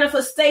the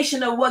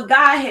manifestation of what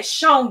God has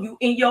shown you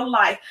in your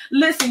life.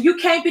 Listen, you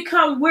can't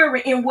become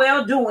weary in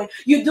well-doing.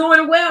 You're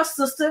doing well,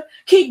 sister.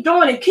 Keep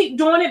doing it. Keep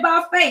doing it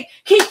by faith.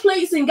 Keep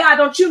pleasing God.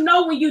 Don't you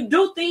know when you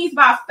do things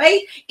by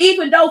faith,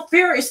 even though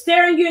fear is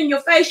staring you in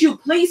your face, you're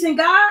pleasing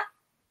God?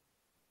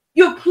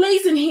 You're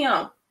pleasing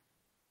him.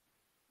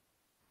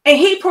 And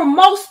he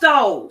promotes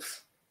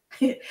those.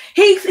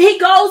 He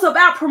goes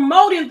about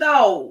promoting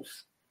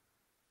those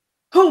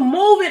who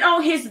move it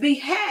on his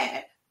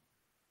behalf.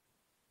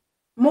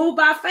 Move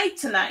by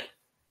faith tonight.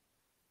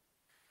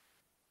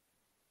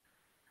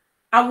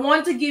 I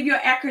want to give you an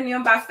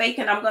acronym by faith,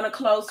 and I'm going to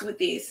close with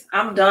this.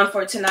 I'm done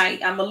for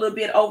tonight. I'm a little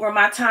bit over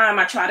my time.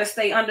 I try to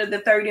stay under the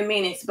 30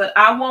 minutes, but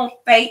I want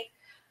faith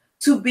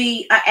to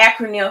be an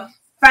acronym: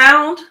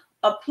 found,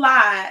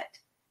 applied,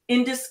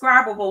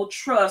 indescribable,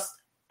 trust,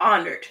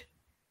 honored.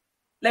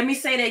 Let me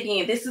say that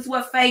again. This is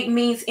what faith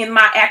means in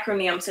my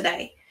acronym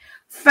today.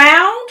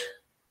 Found,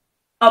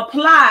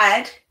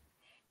 applied,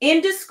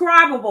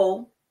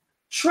 indescribable,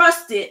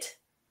 trusted,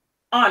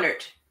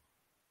 honored.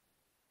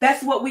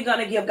 That's what we're going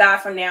to give God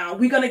from now on.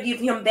 We're going to give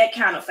him that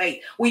kind of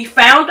faith. We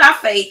found our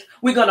faith.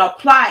 We're going to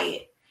apply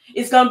it.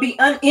 It's going to be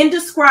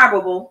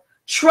indescribable,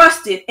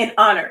 trusted, and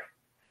honored.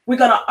 We're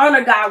going to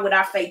honor God with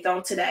our faith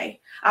on today.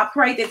 I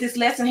pray that this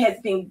lesson has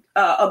been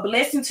a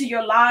blessing to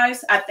your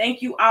lives. I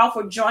thank you all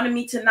for joining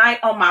me tonight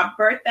on my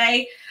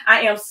birthday.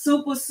 I am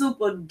super,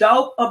 super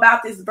dope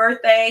about this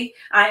birthday.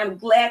 I am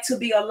glad to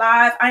be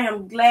alive. I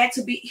am glad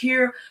to be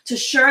here to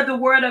share the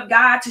word of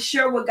God, to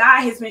share what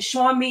God has been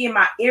showing me in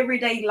my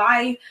everyday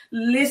life.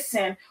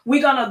 Listen,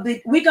 we're gonna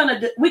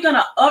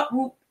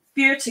uproot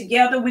fear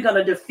together. We're going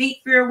to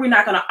defeat fear. We're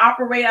not going to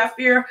operate our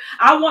fear.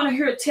 I want to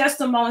hear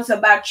testimonies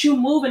about you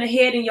moving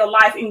ahead in your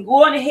life and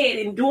going ahead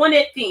and doing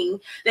that thing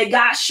that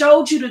God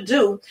showed you to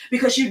do,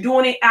 because you're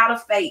doing it out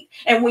of faith.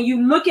 And when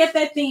you look at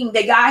that thing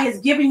that God has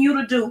given you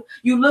to do,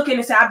 you look at it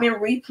and say, I've been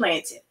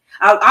replanted.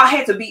 I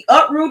had to be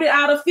uprooted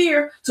out of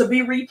fear to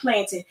be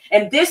replanted.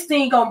 And this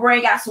thing going to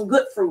bring out some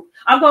good fruit.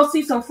 I'm going to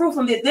see some fruit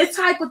from this. This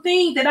type of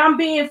thing that I'm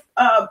being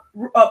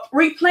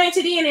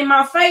replanted in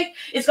my faith,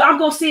 I'm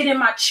going to see it in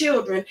my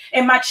children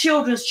and my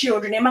children's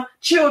children and my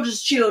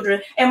children's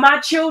children and my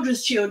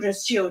children's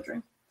children's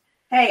children.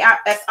 Hey,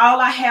 that's all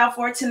I have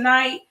for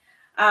tonight.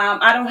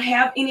 I don't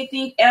have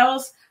anything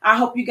else. I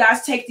hope you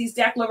guys take these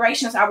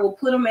declarations. I will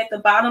put them at the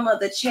bottom of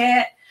the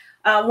chat.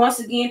 Once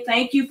again,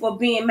 thank you for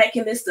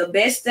making this the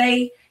best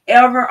day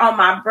ever on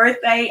my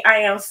birthday. I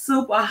am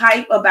super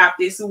hype about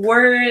this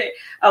word.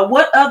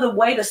 What other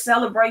way to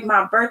celebrate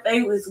my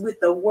birthday was with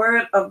the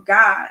word of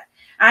God.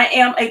 I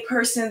am a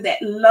person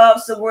that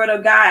loves the word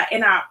of God,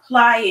 and I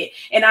apply it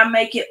and I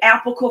make it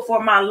applicable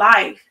for my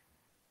life.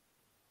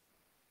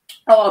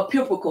 Oh,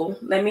 apipical.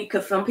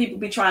 Because some people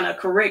be trying to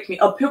correct me.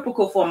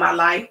 Apipical for my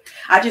life.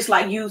 I just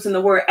like using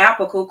the word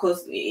applicable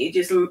because it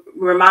just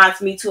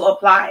reminds me to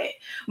apply it.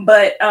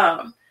 But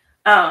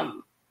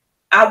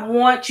I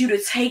want you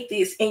to take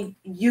this and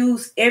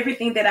use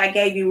everything that I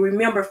gave you.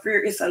 Remember,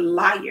 fear is a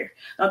liar.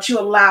 Don't you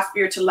allow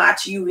fear to lie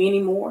to you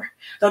anymore.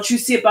 Don't you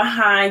sit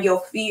behind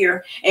your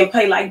fear and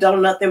play like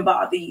don't nothing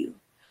bother you.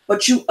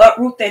 But you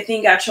uproot that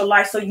thing out your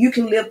life so you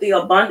can live the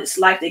abundance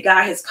life that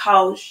God has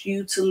caused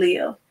you to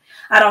live.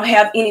 I don't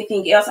have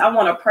anything else. I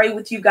want to pray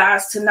with you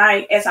guys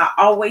tonight, as I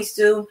always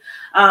do.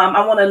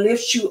 I want to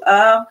lift you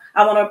up.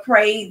 I want to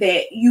pray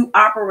that you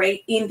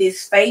operate in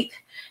this faith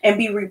and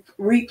be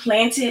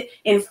replanted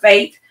in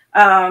faith,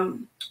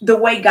 the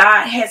way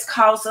God has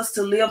caused us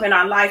to live in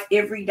our life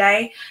every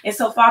day. And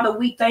so, Father,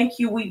 we thank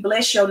you. We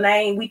bless your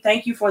name. We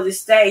thank you for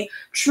this day.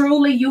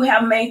 Truly, you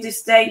have made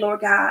this day,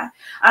 Lord God.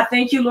 I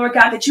thank you, Lord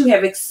God, that you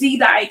have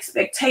exceeded our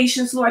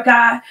expectations, Lord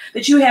God,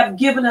 that you have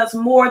given us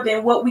more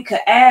than what we could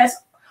ask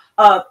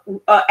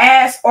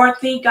or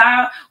think,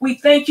 God. We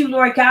thank you,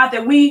 Lord God,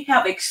 that we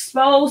have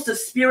exposed the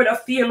spirit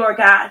of fear, Lord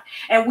God,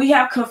 and we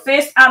have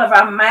confessed out of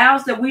our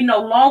mouths that we no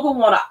longer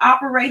want to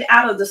operate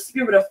out of the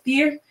spirit of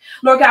fear.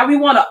 Lord God, we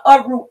want to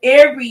uproot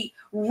every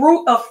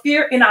root of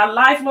fear in our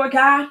life, Lord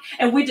God,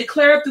 and we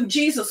declare through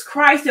Jesus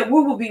Christ that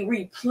we will be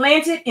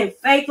replanted in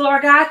faith,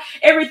 Lord God.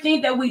 Everything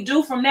that we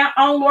do from now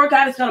on, Lord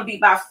God, is going to be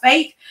by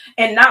faith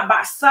and not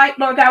by sight,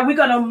 Lord God. We're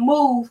going to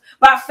move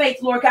by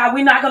faith, Lord God.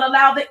 We're not going to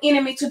allow the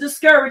enemy to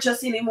discourage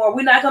us anymore.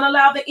 We're not going to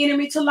allow the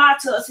enemy to lie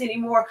to us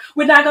anymore.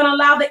 We're not going to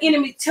allow the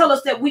enemy to tell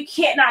us that we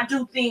cannot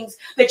do things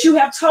that you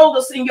have told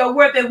us in your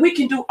word, that we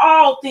can do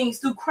all things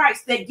through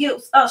Christ that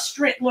gives us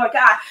strength, Lord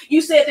God. You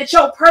said that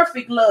your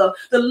perfect love,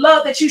 the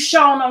love that you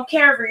shown on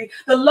Calvary,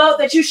 the love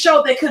that you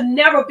showed that could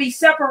never be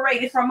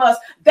separated from us,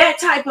 that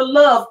type of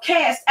love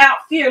cast out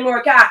fear,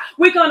 Lord God.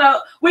 We're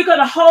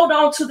gonna hold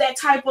on to that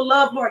type of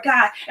love, Lord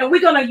God, and we're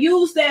gonna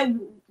use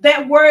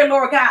that word,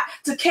 Lord God,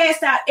 to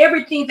cast out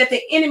everything that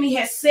the enemy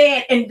has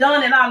said and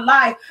done in our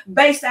life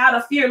based out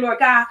of fear, Lord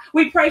God.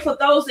 We pray for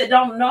those that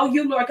don't know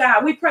you, Lord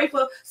God. We pray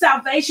for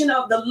salvation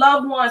of the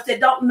loved ones that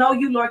don't know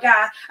you, Lord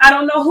God. I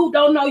don't know who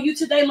don't know you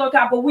today, Lord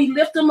God, but we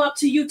lift them up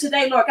to you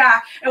today, Lord God.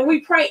 And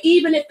we pray,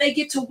 even if they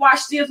get to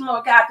watch this,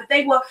 Lord God, that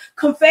they will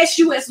confess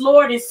you as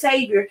Lord and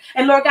Savior,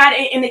 and Lord God,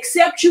 and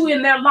accept you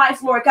in their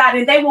life, Lord God.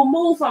 And they will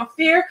move from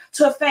fear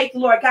to faith,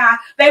 Lord God.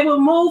 They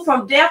will move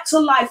from death to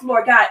life,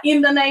 Lord God,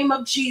 in the name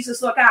of Jesus,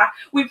 Lord God.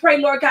 We pray,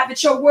 Lord God,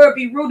 that your word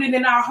be rooted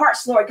in our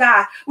hearts, Lord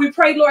God. We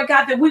pray, Lord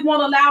God, that we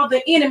won't allow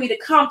the enemy to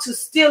come to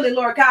steal it,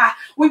 Lord God.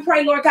 We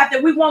pray, Lord God,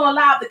 that we won't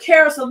allow the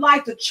cares of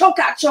life to choke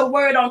out your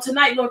word on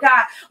tonight, Lord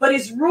God, but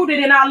it's rooted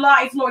in our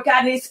life, Lord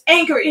God, and it's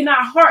anchored in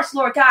our hearts,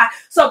 Lord God,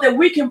 so that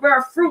we can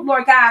bear fruit,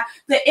 Lord God,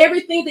 that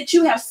everything that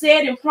you have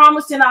said and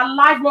promised in our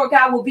life, Lord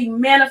God, will be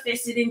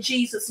manifested in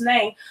Jesus'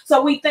 name.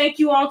 So we thank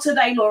you on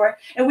today, Lord,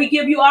 and we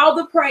give you all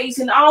the praise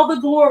and all the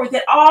glory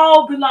that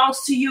all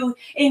belongs to you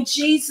in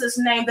Jesus'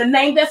 name, the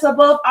name that's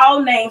above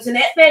all names. And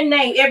at that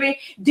name, every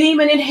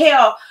demon in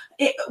hell,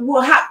 it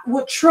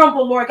will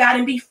tremble, Lord God,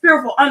 and be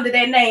fearful under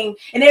that name.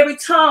 And every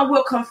tongue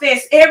will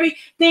confess,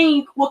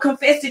 everything will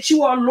confess that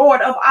you are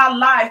Lord of our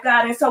life,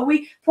 God. And so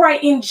we pray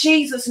in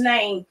Jesus'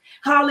 name.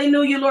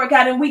 Hallelujah, Lord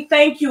God. And we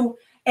thank you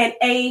and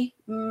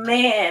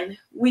amen.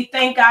 We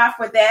thank God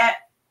for that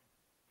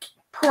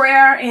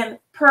prayer and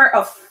prayer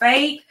of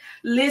faith.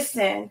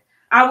 Listen,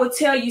 I will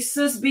tell you,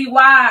 sis, be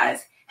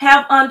wise.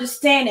 Have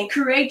understanding,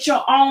 create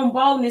your own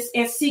boldness,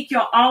 and seek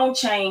your own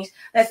change.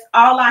 That's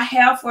all I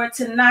have for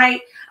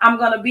tonight. I'm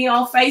going to be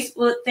on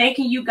Facebook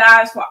thanking you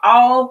guys for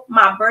all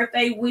my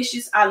birthday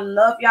wishes. I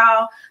love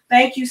y'all.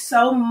 Thank you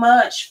so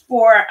much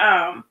for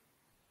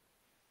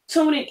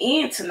tuning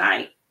in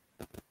tonight.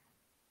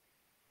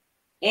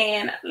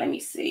 And let me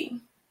see.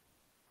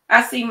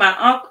 I see my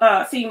uncle.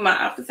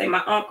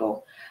 My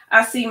uncle.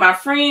 I see my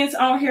friends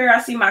on here. I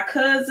see my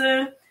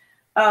cousin,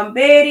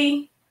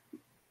 Betty.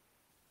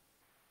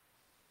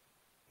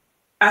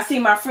 I see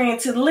my friend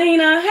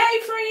Talina. Hey,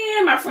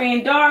 friend. My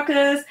friend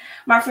Darkus.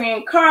 My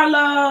friend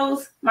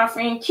Carlos. My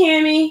friend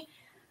Kimmy.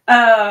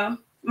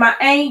 My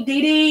aunt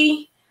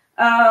Dee.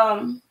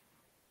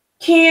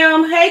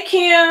 Kim. Hey,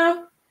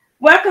 Kim.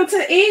 Welcome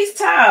to East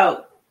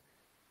Talk.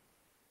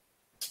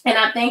 And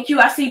I thank you.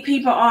 I see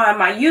people on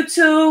my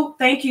YouTube.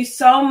 Thank you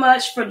so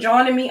much for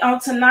joining me on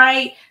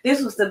tonight.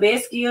 This was the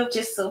best gift,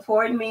 just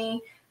supporting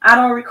me. I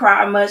don't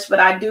require much, but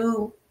I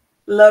do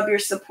love your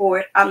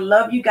support. I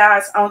love you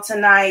guys on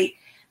tonight.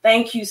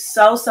 Thank you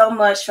so, so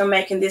much for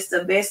making this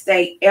the best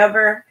day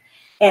ever.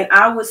 And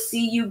I will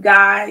see you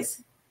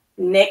guys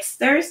next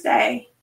Thursday.